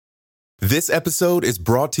This episode is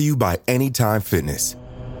brought to you by Anytime Fitness.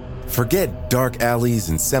 Forget dark alleys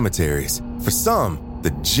and cemeteries. For some,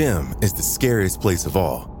 the gym is the scariest place of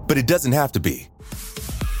all, but it doesn't have to be.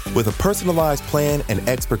 With a personalized plan and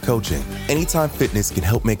expert coaching, Anytime Fitness can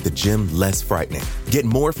help make the gym less frightening. Get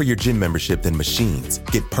more for your gym membership than machines.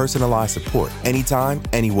 Get personalized support anytime,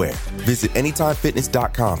 anywhere. Visit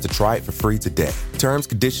AnytimeFitness.com to try it for free today. Terms,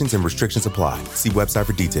 conditions, and restrictions apply. See website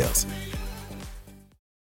for details.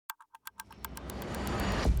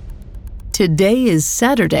 Today is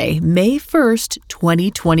Saturday, May 1st,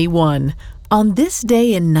 2021. On this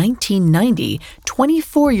day in 1990,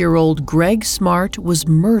 24-year-old Gregg Smart was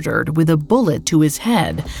murdered with a bullet to his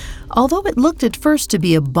head. Although it looked at first to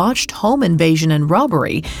be a botched home invasion and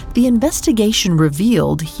robbery, the investigation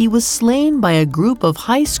revealed he was slain by a group of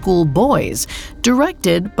high school boys,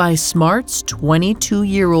 directed by Smart's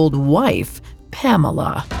 22-year-old wife,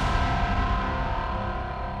 Pamela.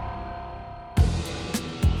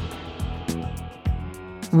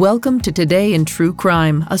 Welcome to Today in True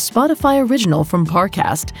Crime, a Spotify original from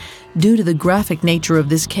Parcast. Due to the graphic nature of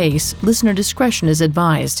this case, listener discretion is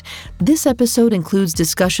advised. This episode includes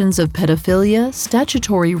discussions of pedophilia,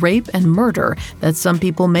 statutory rape, and murder that some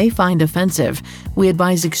people may find offensive. We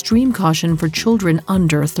advise extreme caution for children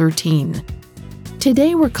under 13.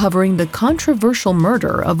 Today we're covering the controversial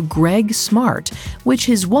murder of Gregg Smart, which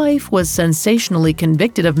his wife was sensationally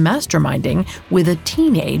convicted of masterminding with a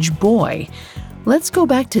teenage boy. Let's go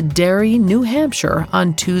back to Derry, New Hampshire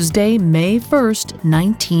on Tuesday, May 1st,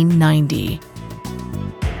 1990.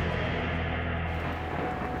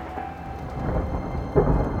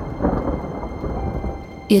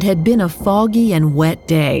 It had been a foggy and wet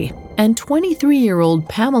day, and 23-year-old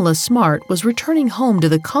Pamela Smart was returning home to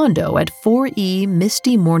the condo at 4E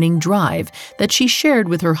Misty Morning Drive that she shared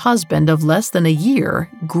with her husband of less than a year,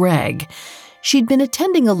 Gregg. She'd been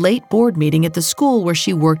attending a late board meeting at the school where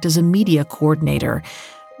she worked as a media coordinator.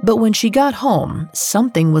 But when she got home,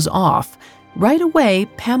 something was off. Right away,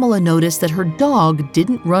 Pamela noticed that her dog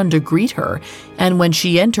didn't run to greet her, and when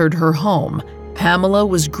she entered her home, Pamela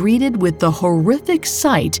was greeted with the horrific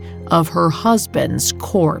sight of her husband's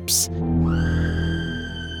corpse.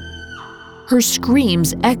 Her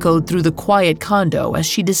screams echoed through the quiet condo as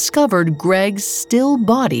she discovered Gregg's still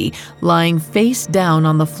body lying face down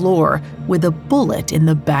on the floor with a bullet in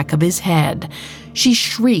the back of his head. She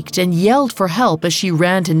shrieked and yelled for help as she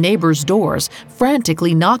ran to neighbors' doors,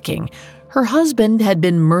 frantically knocking. Her husband had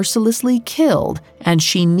been mercilessly killed, and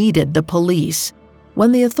she needed the police.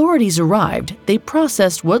 When the authorities arrived, they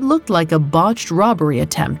processed what looked like a botched robbery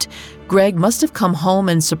attempt. Gregg must have come home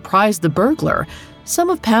and surprised the burglar.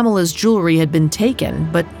 Some of Pamela's jewelry had been taken,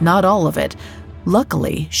 but not all of it.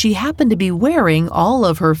 Luckily, she happened to be wearing all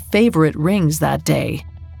of her favorite rings that day.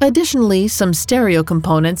 Additionally, some stereo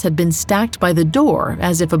components had been stacked by the door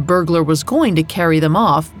as if a burglar was going to carry them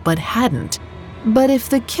off, but hadn't. But if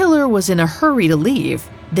the killer was in a hurry to leave,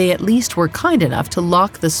 they at least were kind enough to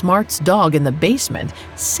lock the Smart's dog in the basement,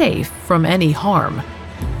 safe from any harm.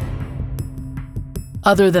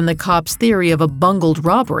 Other than the cops' theory of a bungled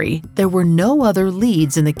robbery, there were no other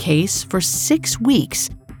leads in the case for 6 weeks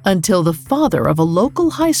until the father of a local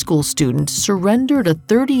high school student surrendered a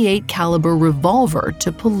 .38 caliber revolver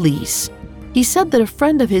to police. He said that a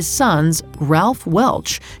friend of his son's, Ralph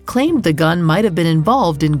Welch, claimed the gun might have been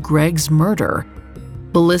involved in Gregg's murder.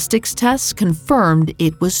 Ballistics tests confirmed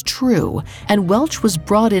it was true, and Welch was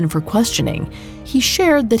brought in for questioning. He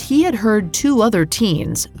shared that he had heard 2 other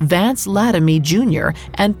teens, Vance Lattamy Jr.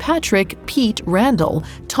 and Patrick Pete Randall,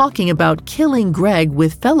 talking about killing Gregg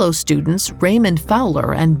with fellow students Raymond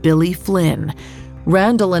Fowler and Billy Flynn.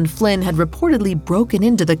 Randall and Flynn had reportedly broken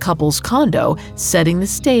into the couple's condo, setting the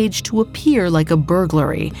stage to appear like a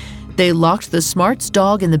burglary. They locked the Smart's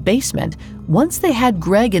dog in the basement. Once they had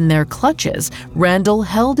Gregg in their clutches, Randall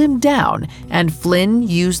held him down, and Flynn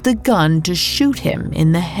used the gun to shoot him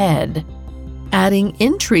in the head. Adding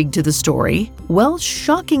intrigue to the story, Welch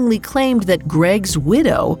shockingly claimed that Gregg's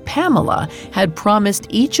widow, Pamela, had promised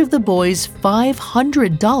each of the boys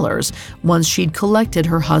 $500 once she'd collected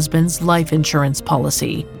her husband's life insurance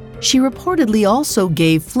policy. She reportedly also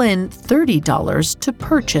gave Flynn $30 to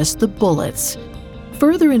purchase the bullets.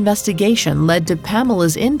 Further investigation led to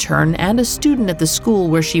Pamela's intern and a student at the school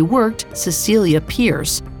where she worked, Cecilia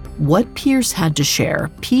Pierce. What Pierce had to share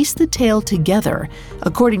pieced the tale together.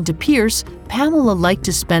 According to Pierce, Pamela liked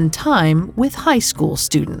to spend time with high school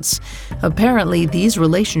students. Apparently, these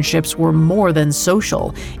relationships were more than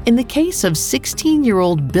social. In the case of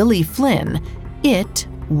 16-year-old Billy Flynn, it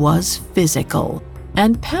was physical.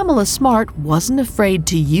 And Pamela Smart wasn't afraid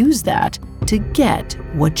to use that to get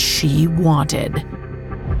what she wanted.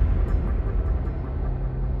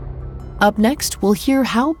 Up next, we'll hear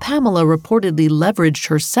how Pamela reportedly leveraged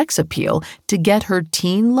her sex appeal to get her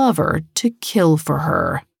teen lover to kill for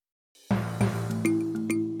her.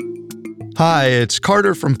 Hi, it's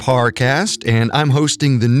Carter from Parcast, and I'm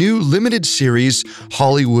hosting the new limited series,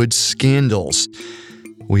 Hollywood Scandals.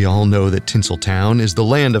 We all know that Tinseltown is the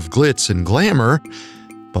land of glitz and glamour,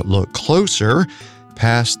 but look closer,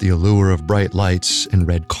 past the allure of bright lights and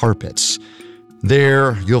red carpets.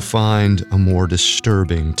 There, you'll find a more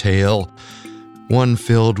disturbing tale, one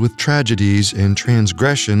filled with tragedies and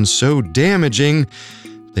transgressions so damaging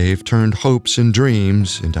they've turned hopes and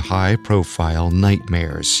dreams into high-profile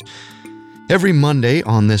nightmares. Every Monday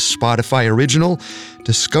on this Spotify original,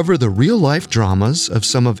 discover the real-life dramas of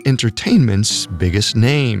some of entertainment's biggest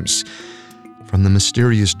names. From the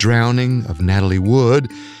mysterious drowning of Natalie Wood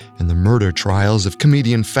and the murder trials of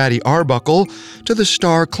comedian Fatty Arbuckle to the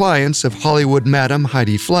star clients of Hollywood Madam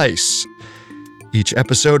Heidi Fleiss. Each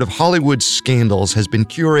episode of Hollywood Scandals has been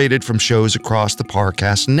curated from shows across the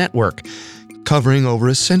Parcast network, covering over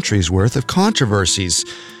a century's worth of controversies,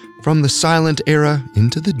 from the silent era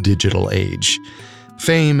into the digital age.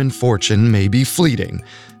 Fame and fortune may be fleeting,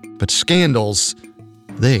 but scandals,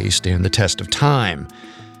 they stand the test of time.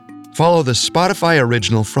 Follow the Spotify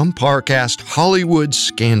original from Parcast, Hollywood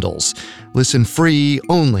Scandals. Listen free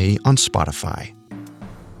only on Spotify.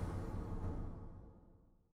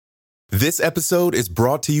 This episode is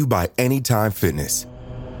brought to you by Anytime Fitness.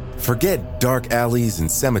 Forget dark alleys and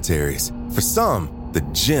cemeteries. For some, the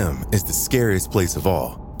gym is the scariest place of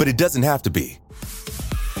all. But it doesn't have to be.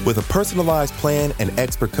 With a personalized plan and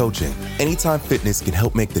expert coaching, Anytime Fitness can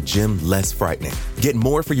help make the gym less frightening. Get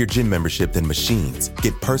more for your gym membership than machines.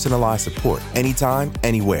 Get personalized support anytime,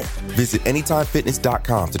 anywhere. Visit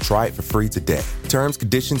AnytimeFitness.com to try it for free today. Terms,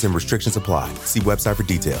 conditions, and restrictions apply. See website for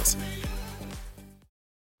details.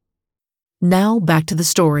 Now back to the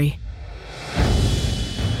story.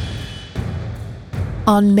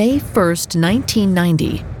 On May 1st,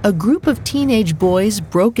 1990, a group of teenage boys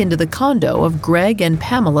broke into the condo of Gregg and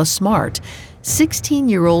Pamela Smart.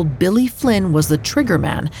 16-year-old Billy Flynn was the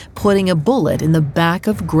triggerman, putting a bullet in the back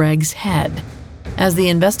of Gregg's head. As the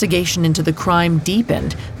investigation into the crime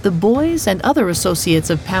deepened, the boys and other associates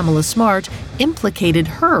of Pamela Smart implicated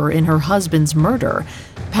her in her husband's murder.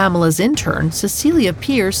 Pamela's intern, Cecilia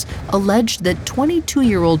Pierce, alleged that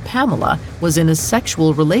 22-year-old Pamela was in a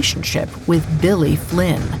sexual relationship with Billy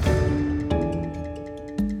Flynn.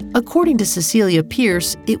 According to Cecilia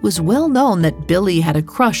Pierce, it was well known that Billy had a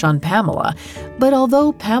crush on Pamela, but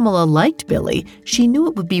although Pamela liked Billy, she knew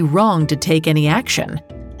it would be wrong to take any action.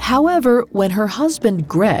 However, when her husband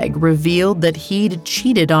Gregg revealed that he'd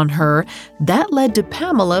cheated on her, that led to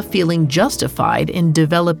Pamela feeling justified in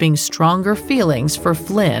developing stronger feelings for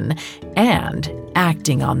Flynn and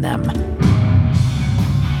acting on them.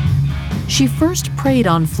 She first preyed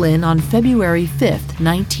on Flynn on February 5th,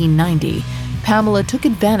 1990. Pamela took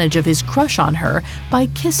advantage of his crush on her by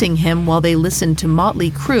kissing him while they listened to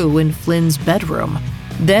Motley Crue in Flynn's bedroom.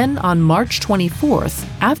 Then, on March 24th,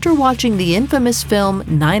 after watching the infamous film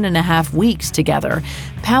 9.5 Weeks together,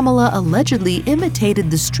 Pamela allegedly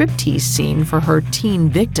imitated the striptease scene for her teen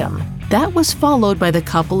victim. That was followed by the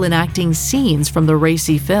couple enacting scenes from the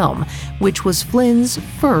racy film, which was Flynn's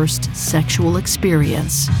first sexual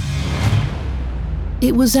experience.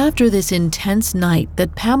 It was after this intense night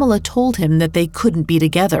that Pamela told him that they couldn't be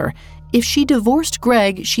together. If she divorced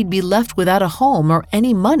Gregg, she'd be left without a home or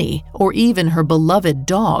any money, or even her beloved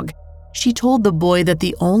dog. She told the boy that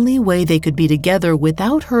the only way they could be together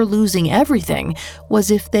without her losing everything was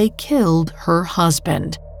if they killed her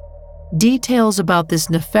husband. Details about this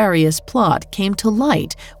nefarious plot came to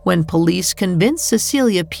light when police convinced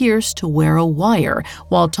Cecilia Pierce to wear a wire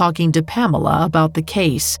while talking to Pamela about the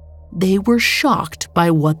case. They were shocked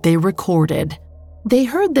by what they recorded. They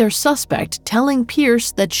heard their suspect telling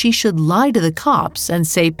Pierce that she should lie to the cops and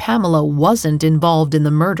say Pamela wasn't involved in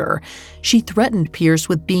the murder. She threatened Pierce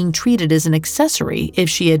with being treated as an accessory if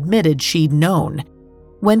she admitted she'd known.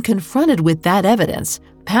 When confronted with that evidence,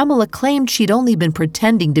 Pamela claimed she'd only been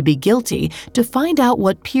pretending to be guilty to find out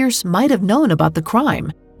what Pierce might have known about the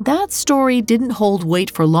crime. That story didn't hold weight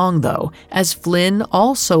for long, though, as Flynn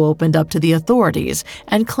also opened up to the authorities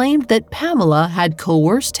and claimed that Pamela had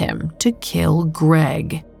coerced him to kill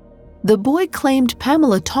Gregg. The boy claimed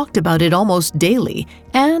Pamela talked about it almost daily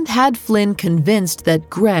and had Flynn convinced that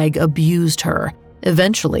Gregg abused her.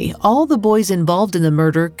 Eventually, all the boys involved in the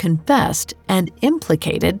murder confessed and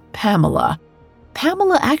implicated Pamela.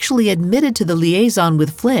 Pamela actually admitted to the liaison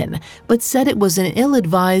with Flynn, but said it was an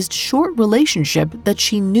ill-advised, short relationship that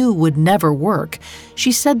she knew would never work.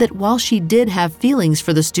 She said that while she did have feelings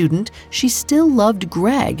for the student, she still loved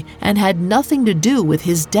Gregg and had nothing to do with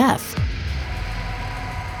his death.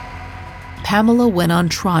 Pamela went on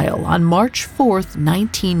trial on March 4,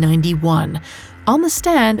 1991. On the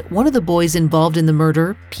stand, one of the boys involved in the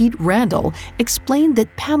murder, Pete Randall, explained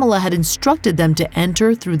that Pamela had instructed them to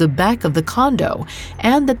enter through the back of the condo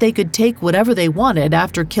and that they could take whatever they wanted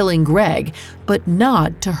after killing Gregg, but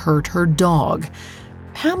not to hurt her dog.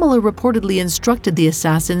 Pamela reportedly instructed the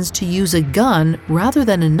assassins to use a gun rather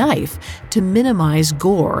than a knife to minimize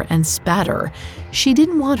gore and spatter. She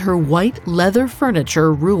didn't want her white leather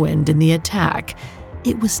furniture ruined in the attack.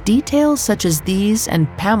 It was details such as these and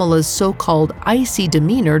Pamela's so-called icy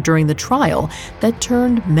demeanor during the trial that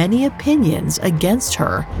turned many opinions against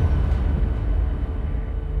her.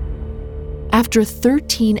 After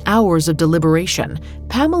 13 hours of deliberation,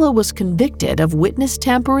 Pamela was convicted of witness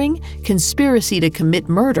tampering, conspiracy to commit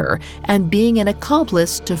murder, and being an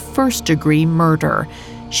accomplice to first-degree murder.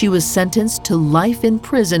 She was sentenced to life in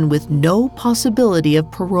prison with no possibility of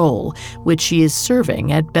parole, which she is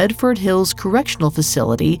serving at Bedford Hills Correctional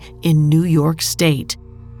Facility in New York State.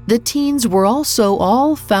 The teens were also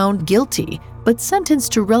all found guilty, but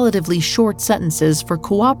sentenced to relatively short sentences for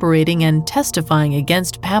cooperating and testifying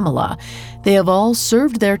against Pamela. They have all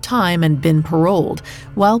served their time and been paroled,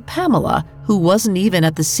 while Pamela, who wasn't even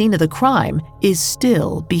at the scene of the crime, is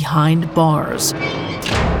still behind bars.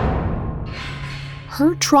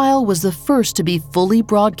 Her trial was the first to be fully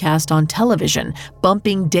broadcast on television,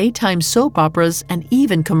 bumping daytime soap operas and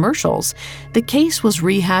even commercials. The case was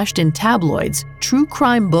rehashed in tabloids, true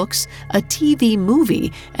crime books, a TV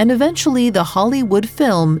movie, and eventually the Hollywood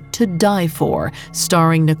film To Die For,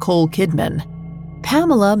 starring Nicole Kidman.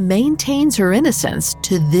 Pamela maintains her innocence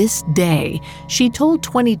to this day. She told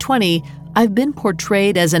 2020, "I've been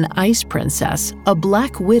portrayed as an ice princess, a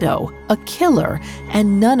black widow, a killer,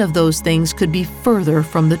 and none of those things could be further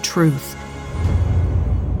from the truth."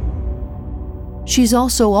 She's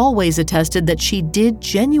also always attested that she did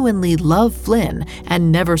genuinely love Flynn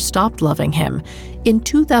and never stopped loving him. In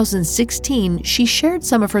 2016, she shared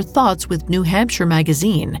some of her thoughts with New Hampshire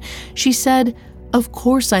magazine. She said, "Of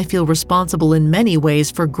course I feel responsible in many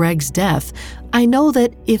ways for Gregg's death. I know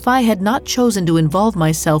that if I had not chosen to involve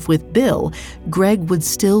myself with Bill, Gregg would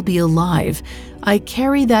still be alive. I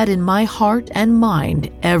carry that in my heart and mind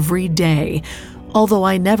every day. Although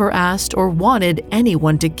I never asked or wanted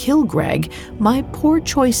anyone to kill Gregg, my poor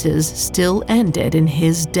choices still ended in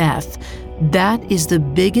his death. That is the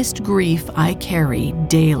biggest grief I carry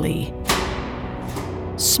daily."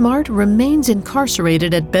 Smart remains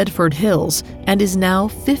incarcerated at Bedford Hills and is now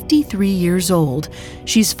 53 years old.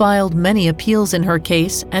 She's filed many appeals in her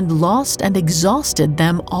case and lost and exhausted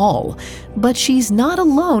them all. But she's not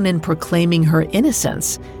alone in proclaiming her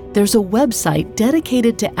innocence. There's a website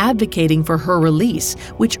dedicated to advocating for her release,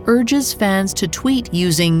 which urges fans to tweet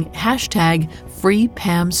using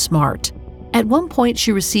 #FreePamSmart. At one point,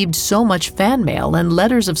 she received so much fan mail and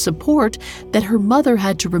letters of support that her mother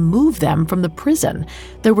had to remove them from the prison.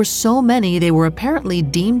 There were so many they were apparently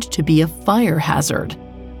deemed to be a fire hazard.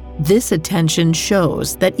 This attention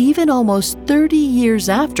shows that even almost 30 years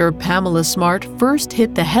after Pamela Smart first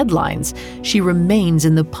hit the headlines, she remains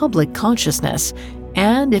in the public consciousness.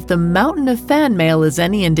 And if the mountain of fan mail is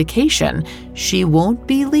any indication, she won't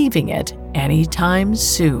be leaving it anytime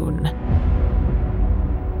soon.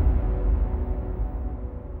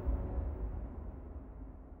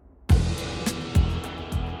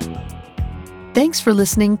 Thanks for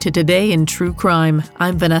listening to Today in True Crime.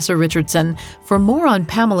 I'm Vanessa Richardson. For more on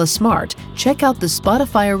Pamela Smart, check out the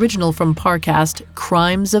Spotify original from Parcast,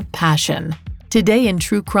 Crimes of Passion. Today in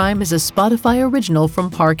True Crime is a Spotify original from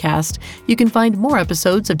Parcast. You can find more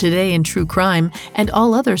episodes of Today in True Crime and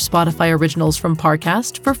all other Spotify originals from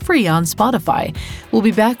Parcast for free on Spotify. We'll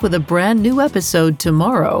be back with a brand new episode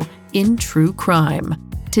tomorrow in True Crime.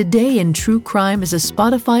 Today in True Crime is a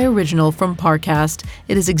Spotify original from Parcast.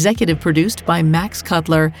 It is executive produced by Max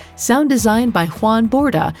Cutler, sound designed by Juan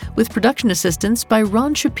Borda, with production assistance by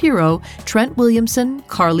Ron Shapiro, Trent Williamson,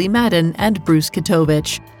 Carly Madden, and Bruce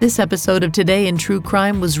Katovich. This episode of Today in True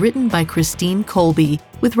Crime was written by Christine Colby,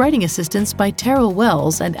 with writing assistance by Terrell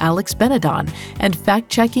Wells and Alex Benedon, and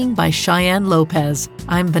fact-checking by Cheyenne Lopez.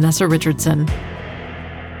 I'm Vanessa Richardson.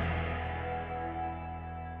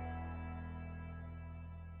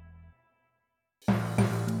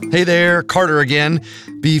 Hey there, Carter again.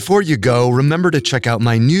 Before you go, remember to check out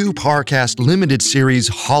my new Parcast limited series,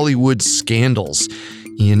 Hollywood Scandals.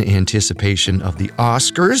 In anticipation of the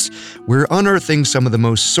Oscars, we're unearthing some of the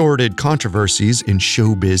most sordid controversies in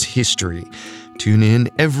showbiz history. Tune in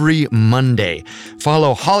every Monday.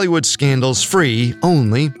 Follow Hollywood Scandals free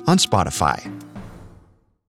only on Spotify.